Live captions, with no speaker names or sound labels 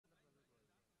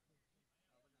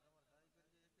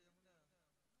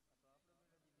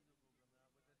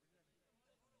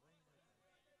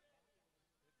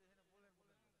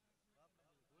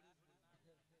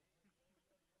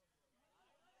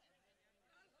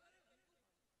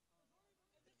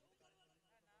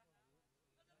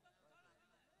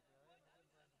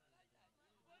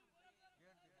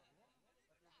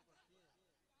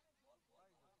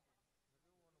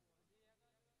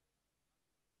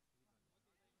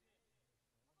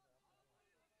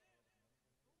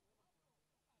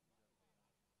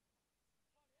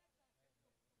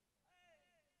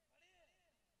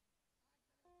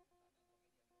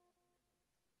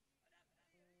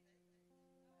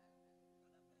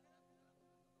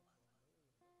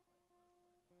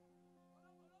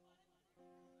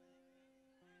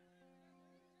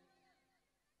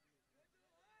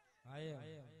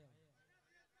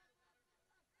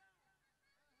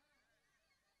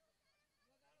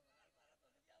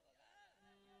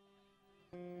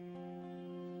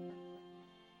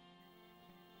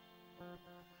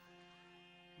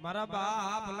मारा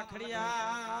बाप लखड़िया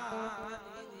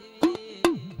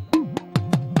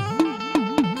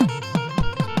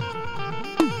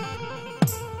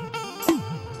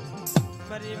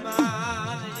मरी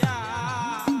मारिया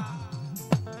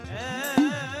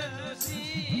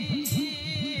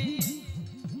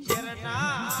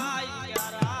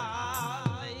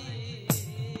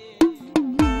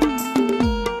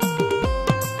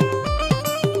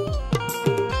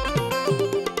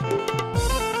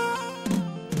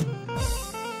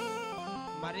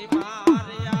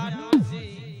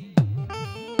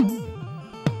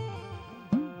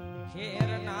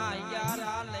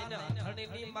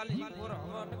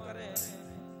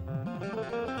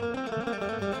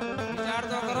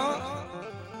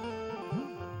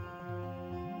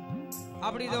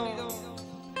अपनी तो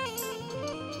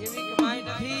एवी कमाई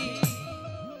नहीं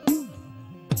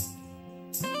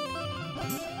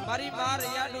मारी मार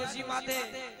या डोसी माथे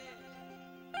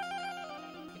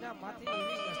इना माथे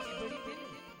एवी गस्ती पड़ी थी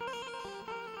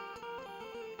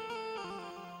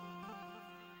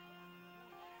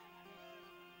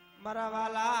मरा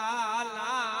वाला ना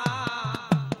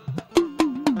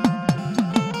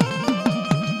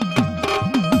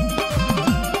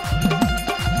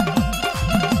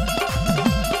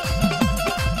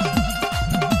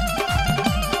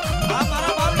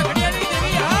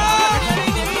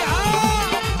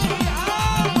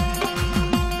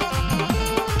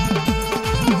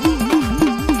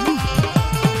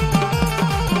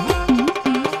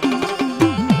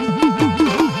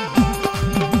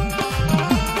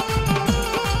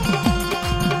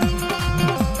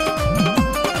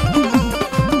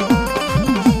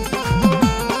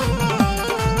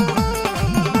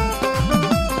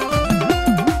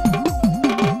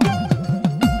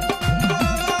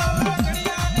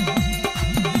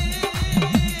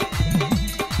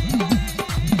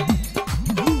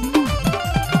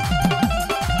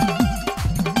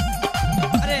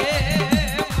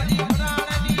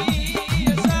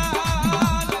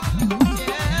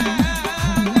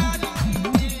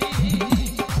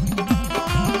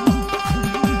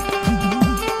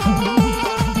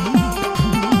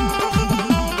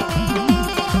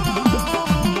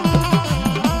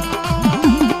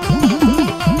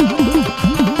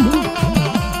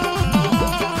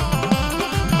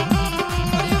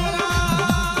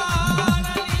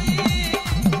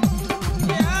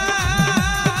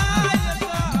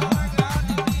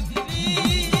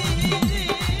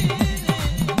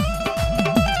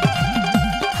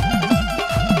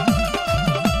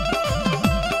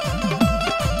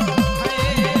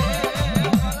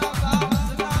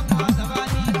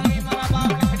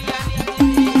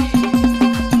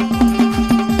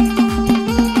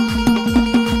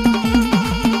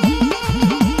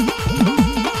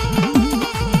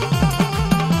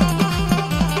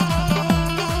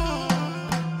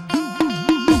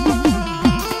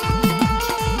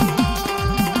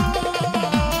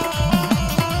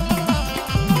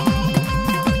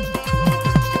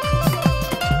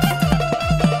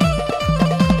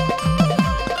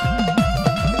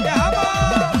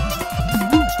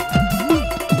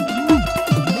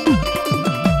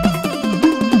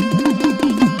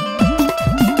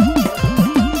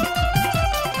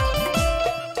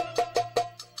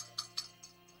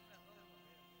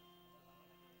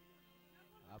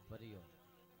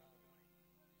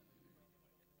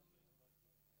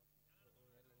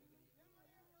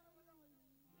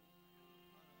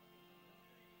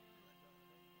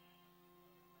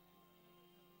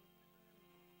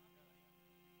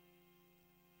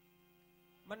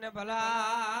मन भला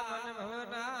मन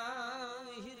भवना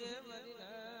हिरे मरिना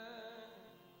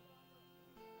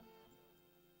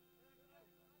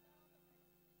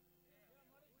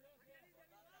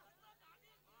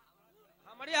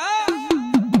बढ़िया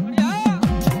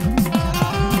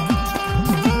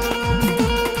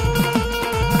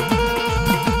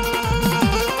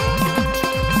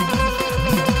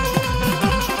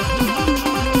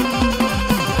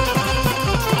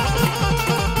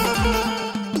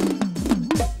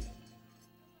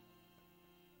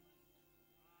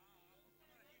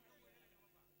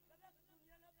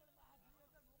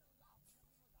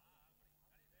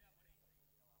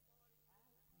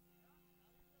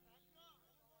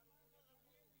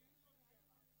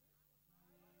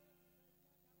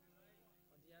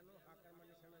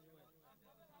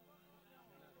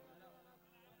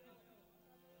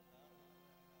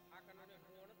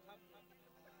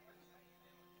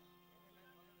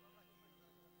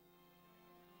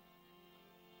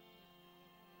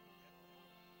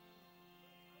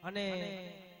અને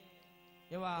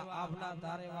એવા આપના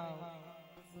ધારેવા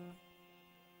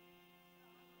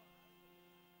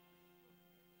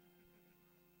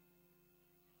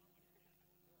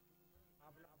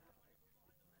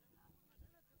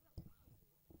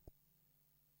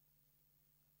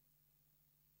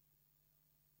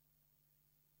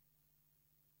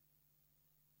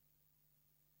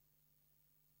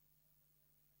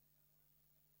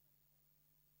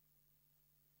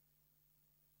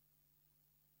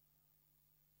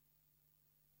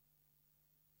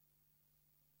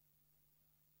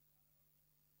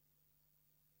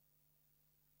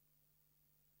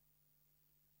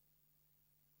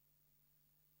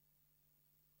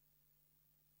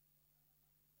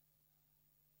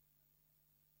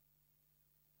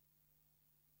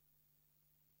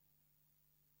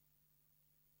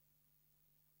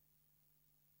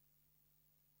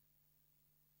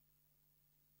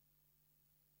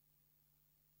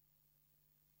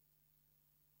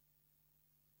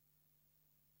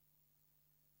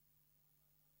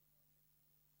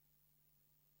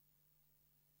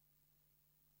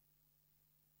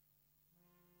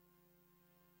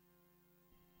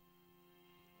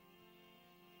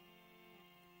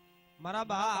મારા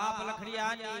બાપ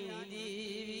લખડિયાની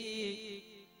દેવી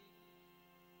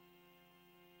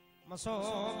મસો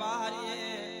બારીએ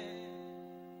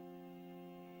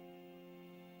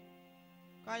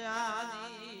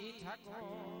કયાજી ઠાકોર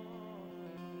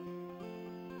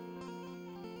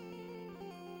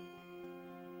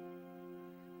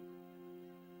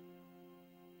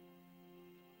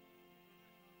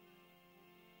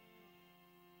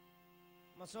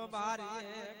મસો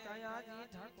બારીએ કયાજી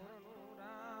ઠાકોર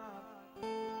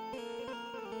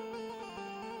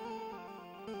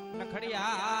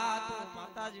લખડિયા તું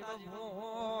માતાજી નો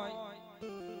ભોય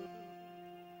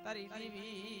તારી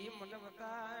દેવી મને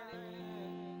બતાડે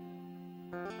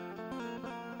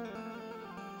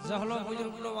જહલો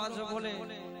બુજુર્ગ નો વાંચો બોલે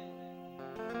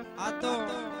આ તો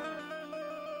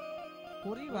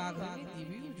પૂરી વાઘની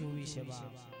દેવી જોવી છે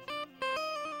બાપ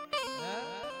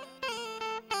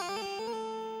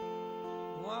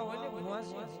ભુવા હોય ને ભુવા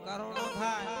છે કારણો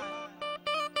થાય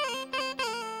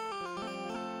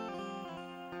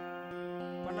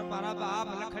મારા બાપ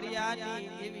લખડિયાની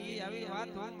દેવી આવી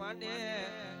વાતો માંડે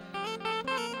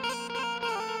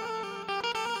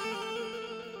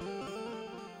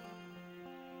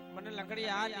મને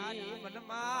લખડિયાની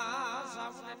મનમાં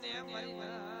સામને ને મરી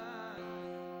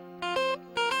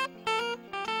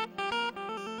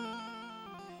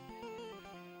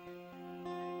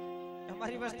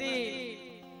અમારી વસ્તી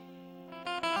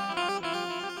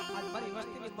આજ મારી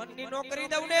વસ્તીની મનની નોકરી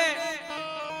દઉં ને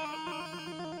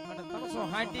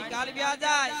 360 કાલ વ્યા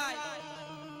જાય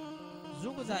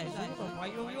જુગ જાય જુગ નો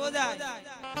ભાઈઓ વ્યો જાય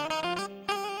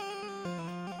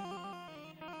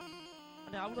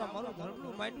અને આવડા મારું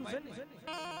ધર્મનું માંડ્યું છે ને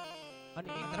અને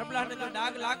એ ધર્મલાને જો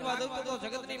ડાગ લાગવા દઉં તો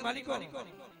જગતની માલિકો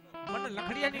મને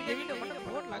લખડિયાની દેવીને મને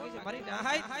ખોટ લાગે છે મારી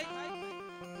નહાય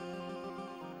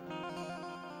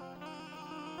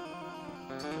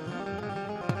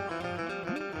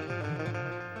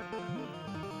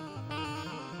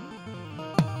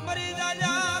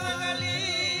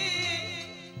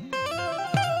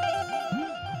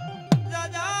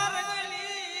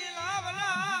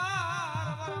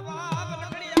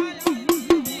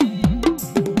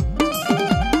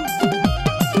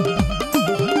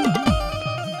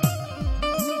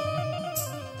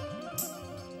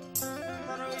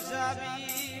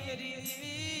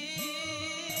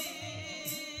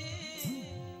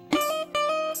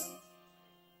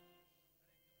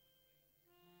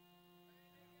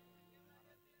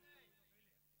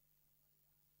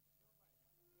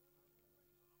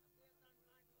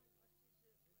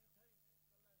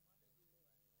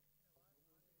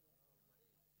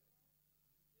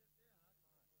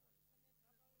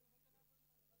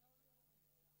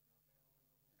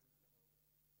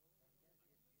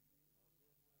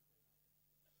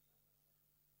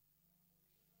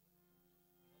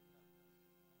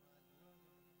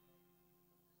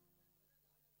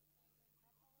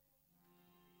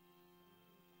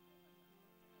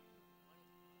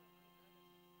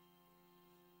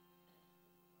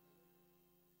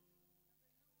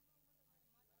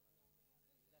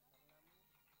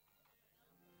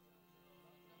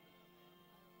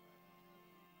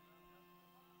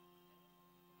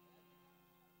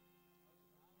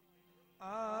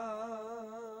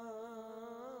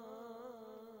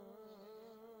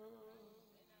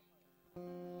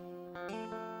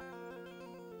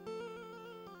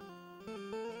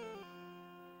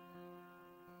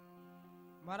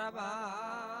મારા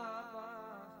બાપા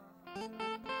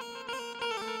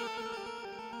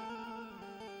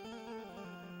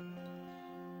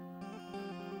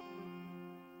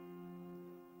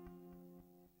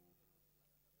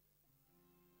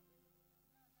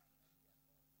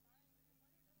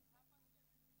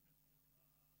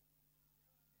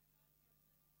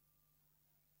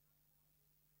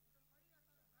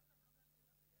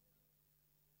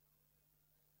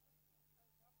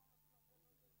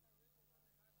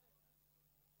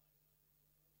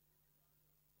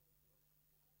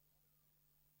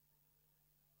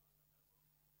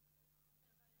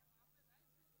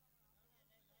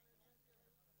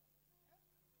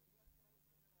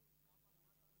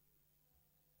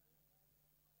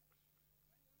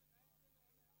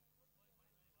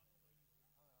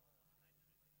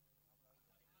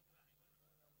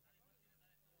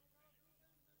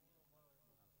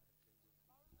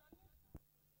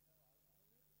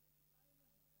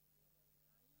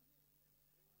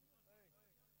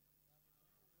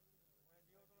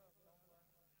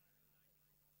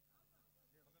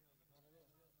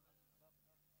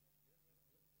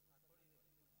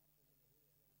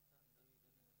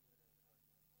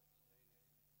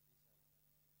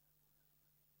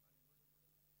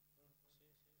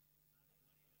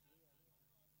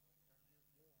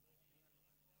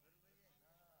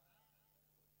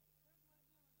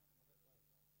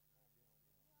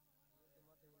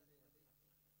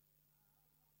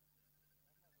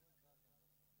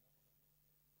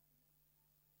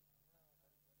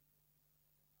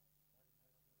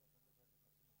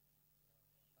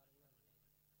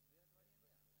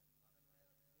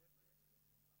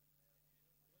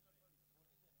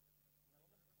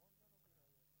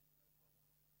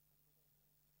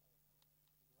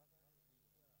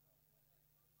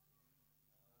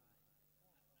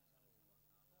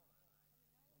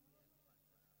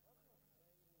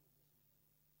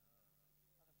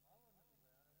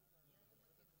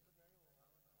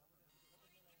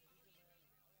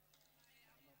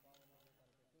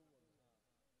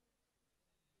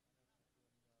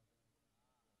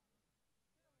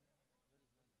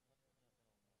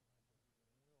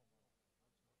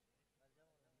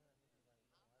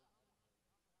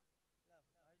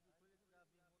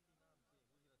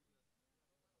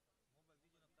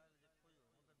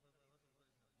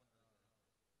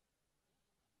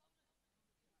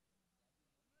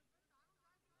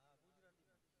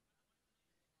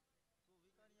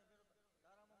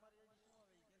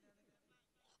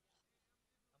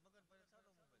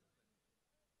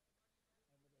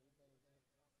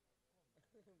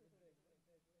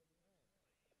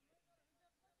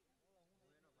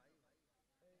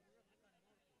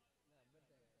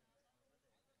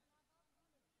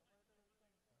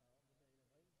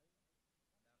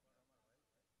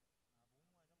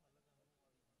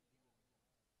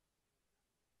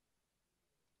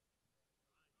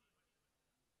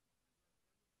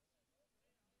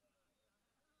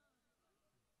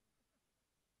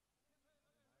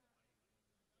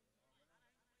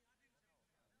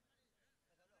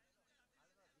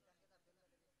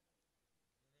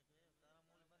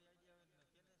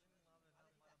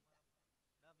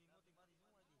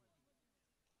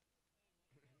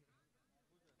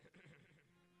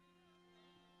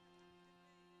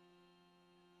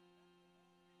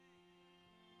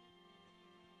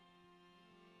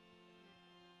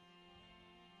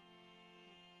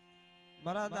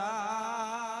મારા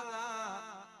દાદા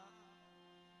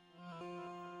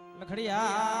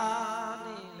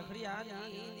લખડિયાની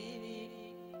દેવી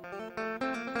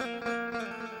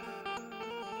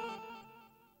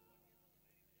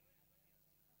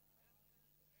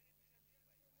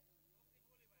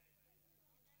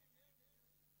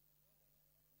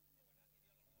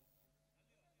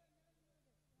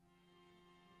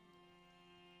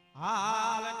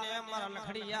હાલ ને મારા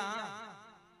લખડિયા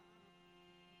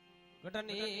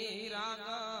ગટની રાગ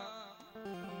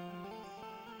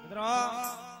મિત્રો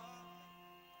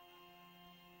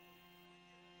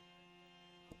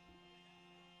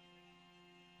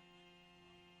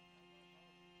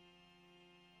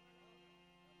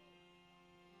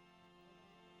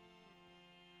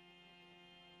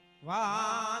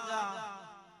વાજા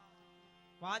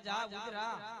વાજા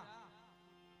ઉજરા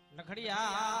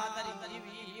લખડિયા તારી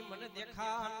મરીવી મને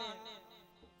દેખાને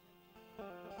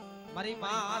મારી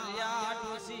મારિયા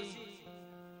ડોસી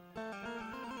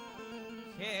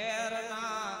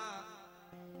શેરના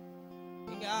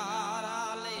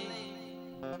પિંગારા લઈ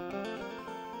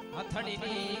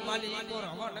હથડીની માલી કો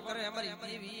રવણ કરે મારી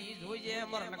મરીવી જોઈએ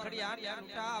મર લખડિયા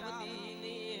લૂટાવતી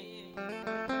ની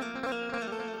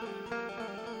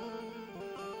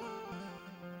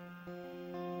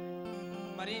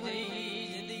મરી જઈ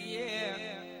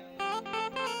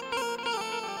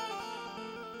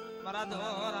મારા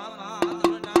દોરા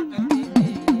માધવ ના કરતી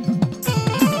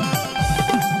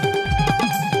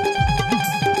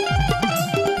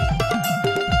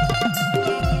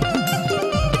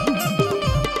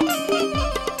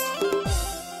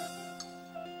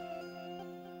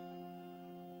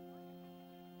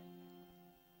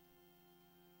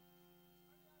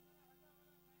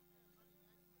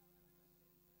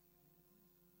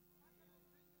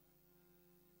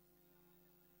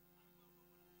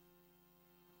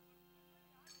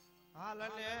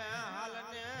હાલને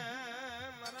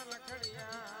મારા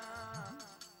લખડિયા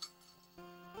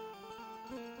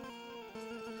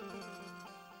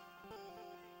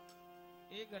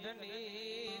એ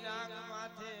ગઢની રાગ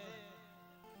માથે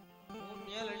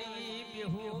મેલડી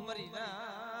બેહુ મરી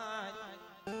જાય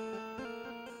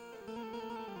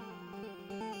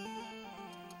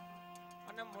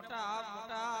અને મોટા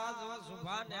મોટા જો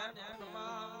સુભાને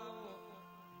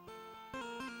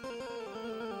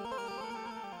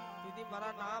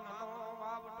મારા નામ નો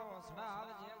વાવટો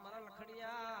સડાવજે મારા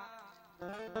લખડિયા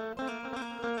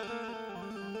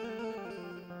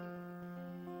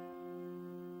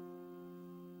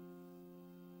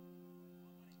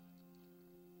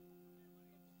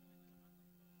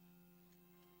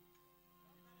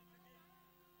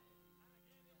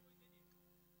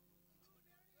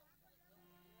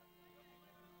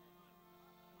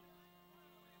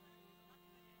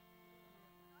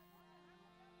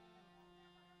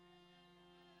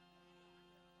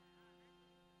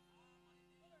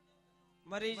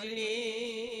મરી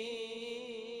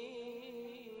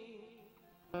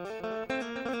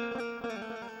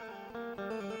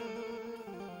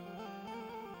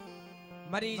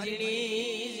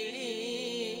ઝીણી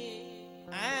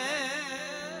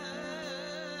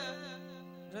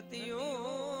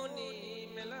રતિયોની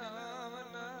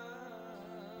મિલાવના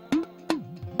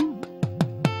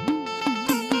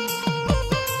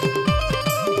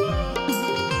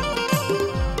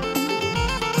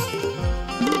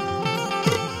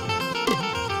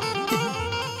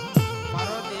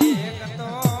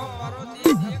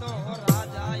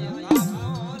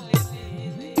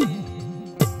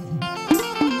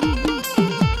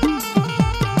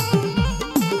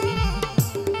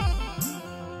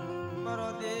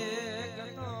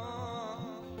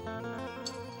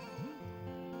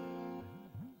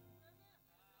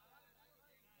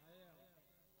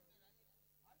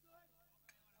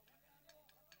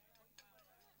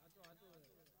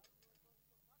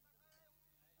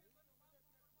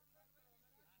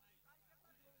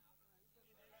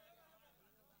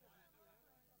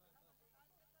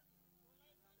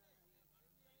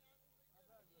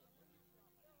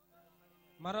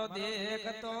મારો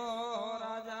દેખતો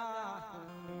રાજા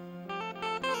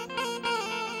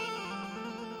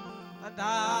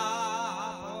અધા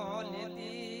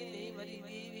બોલેતી મરી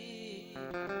દેવી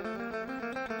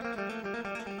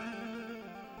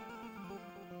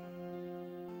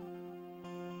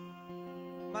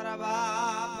મારા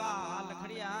બાપા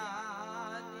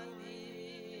લખડિયા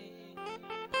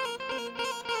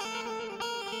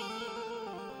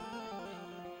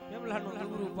પેમલાનું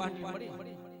ડુંગરું પાણી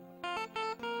પડી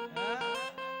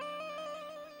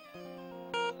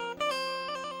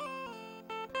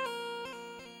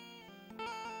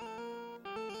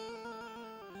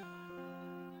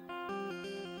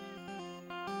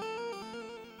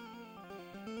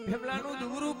ભેમલાનું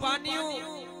દુરું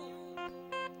પાન્યું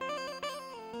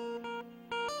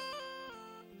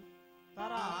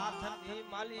તારા હાથની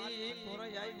માલી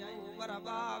પોરઈ આવ્યું મારા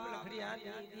બાપ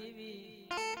લખડિયાની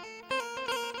દેવી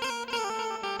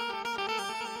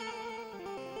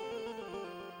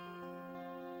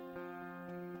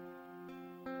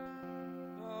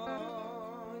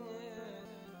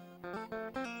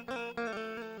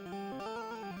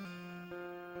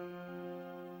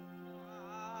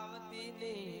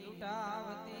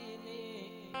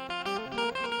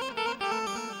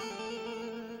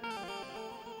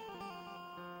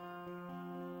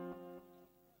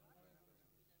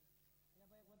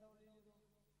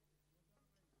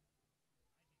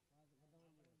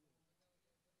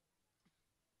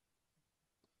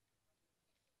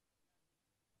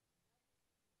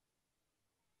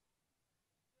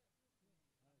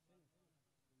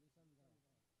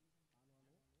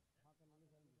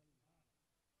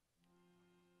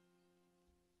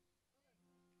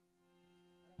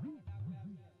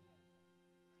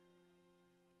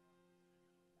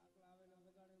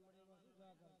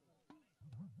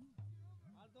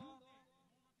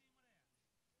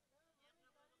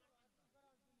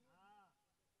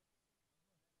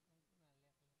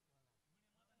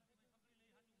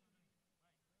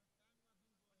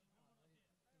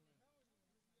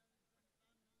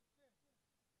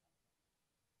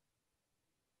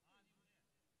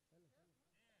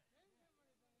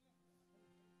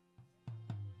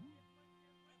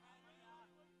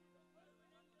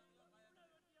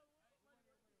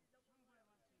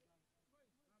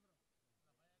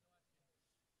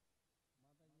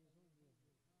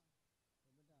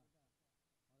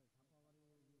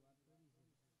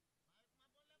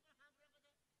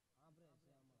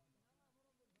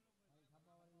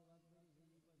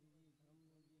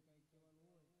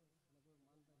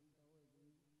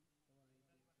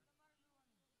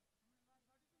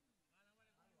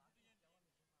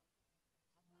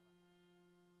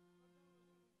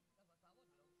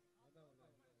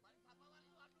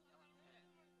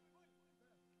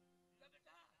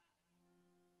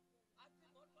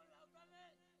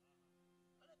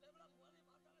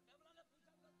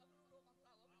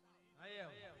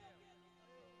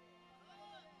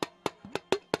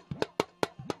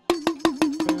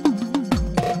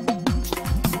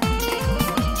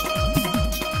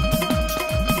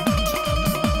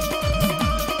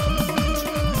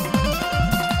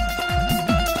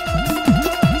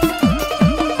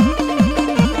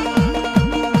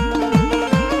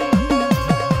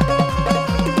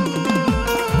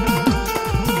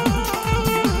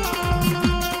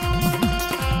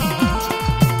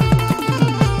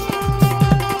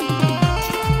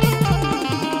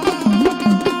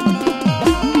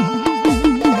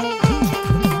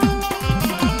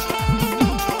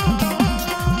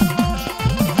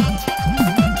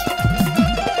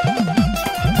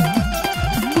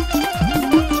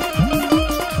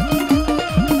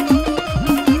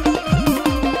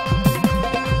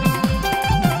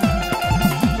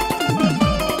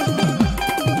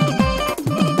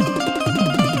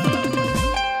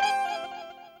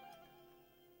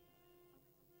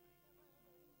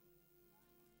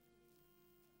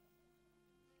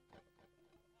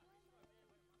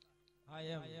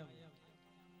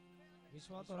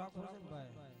વિશ્વાસ તો રાખો ને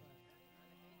ભાઈ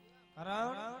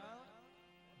કારણ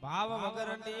ભાવ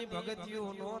વગરની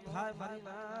ભગતિયું નો થાય મારી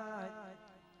નાય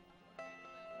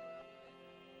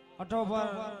અઠો પર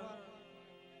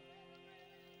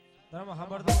ધર્મ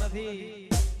સાંભળતો નથી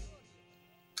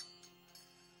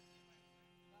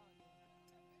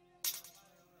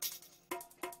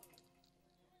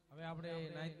હવે આપણે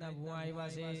નાઈટના ભુવા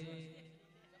આવ્યા છે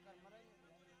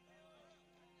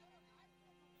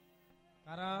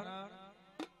કારણ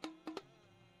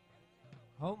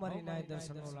હવ મારી નાય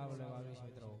દર્શનનો લાભ લેવા આવી છે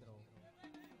મિત્રો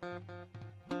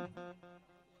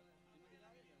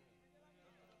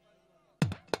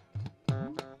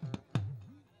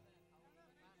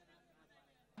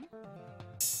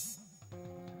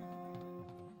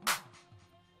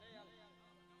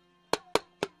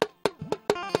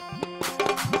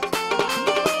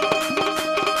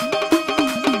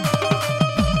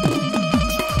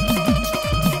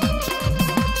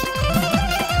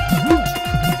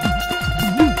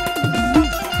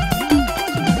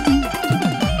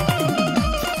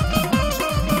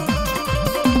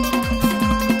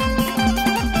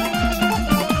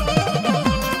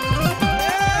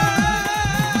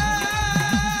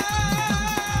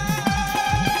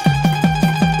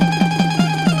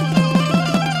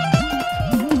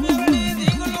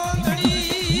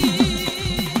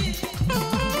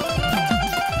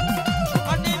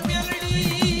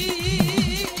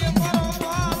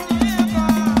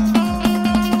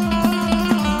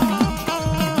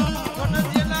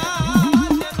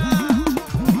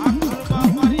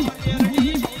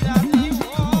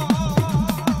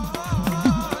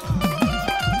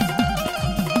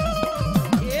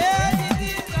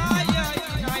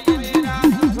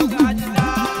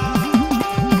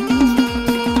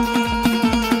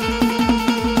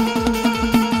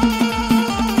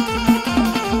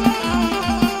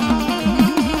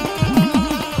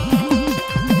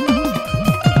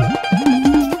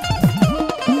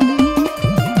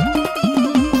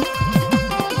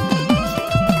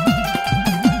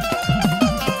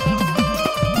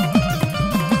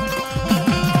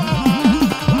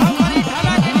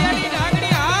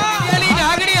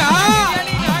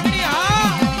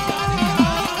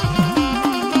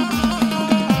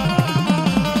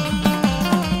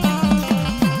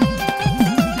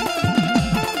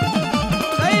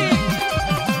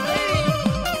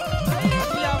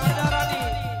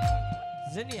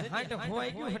જેની હાંટ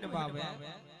ખોવાઈ ગયું ને બાબે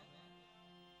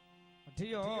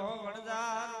થયો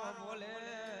વણજાર બોલે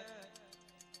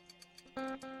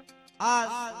આ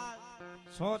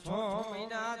 6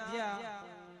 મહિના થયા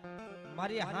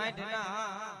મારી હાંટ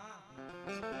ના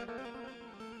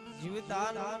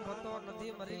જીવતાનો પતો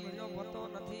નથી મરેલીનો પતો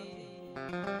નથી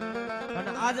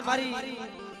અને આજ મારી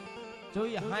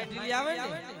જોઈ હાંટલી આવે ને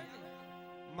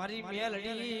મારી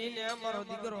મેલડી ને મારો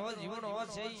દીકરો જીવનો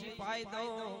છે ઈ પાઈ દો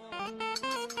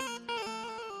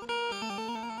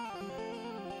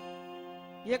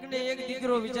એક ને એક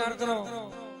દીકરો વિચાર કરો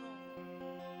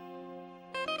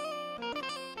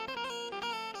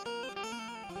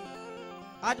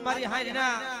આજ મારી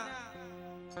હાંટના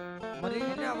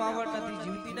મરેલીના વાવડ નથી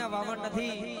જીવતીના વાવડ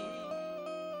નથી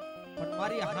પણ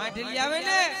મારી હાંટલી આવે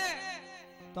ને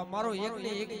તો મારો એક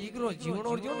ને એક દીકરો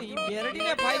જીવનો જો ને ઈ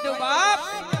મેરડીને ફાયદો બાપ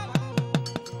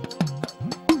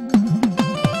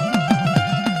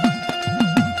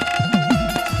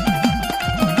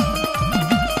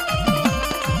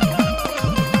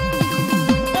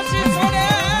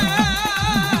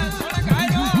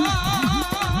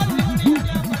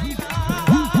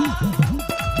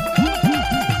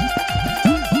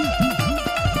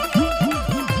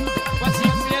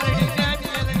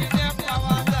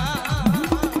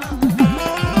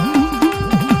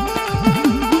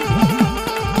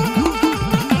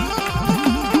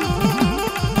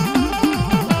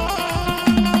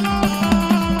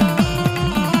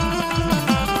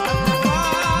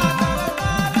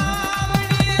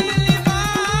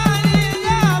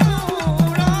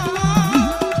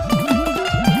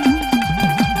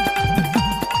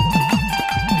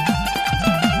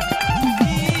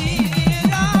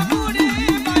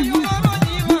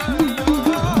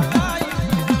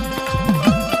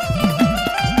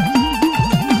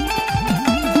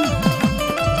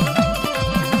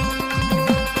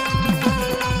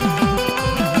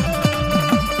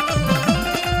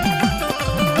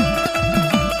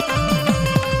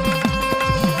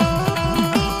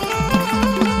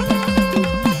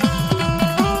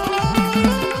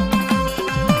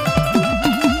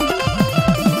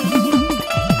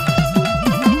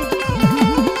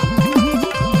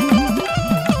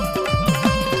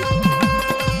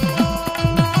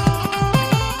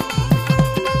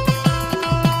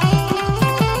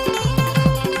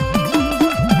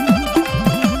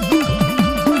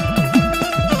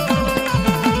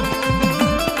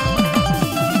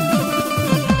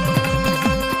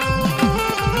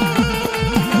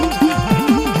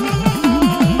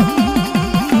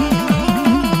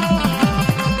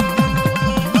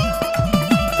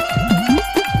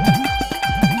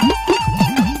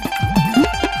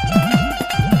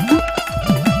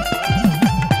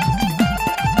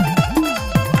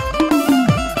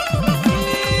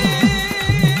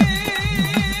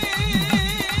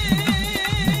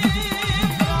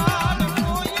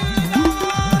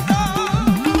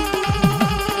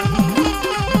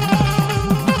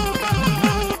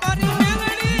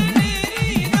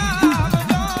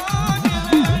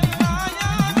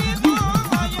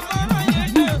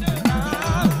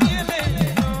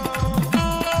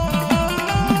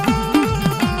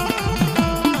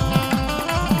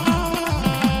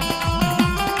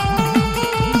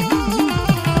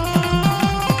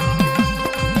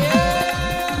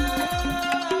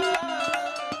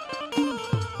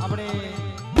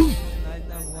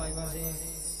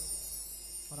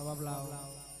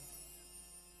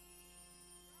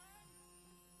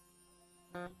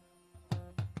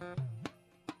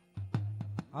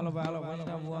હાલો ભાઈ હાલો ભાઈ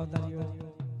ના હું આવતા રહ્યો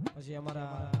પછી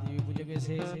અમારા દેવી પૂજક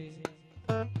છે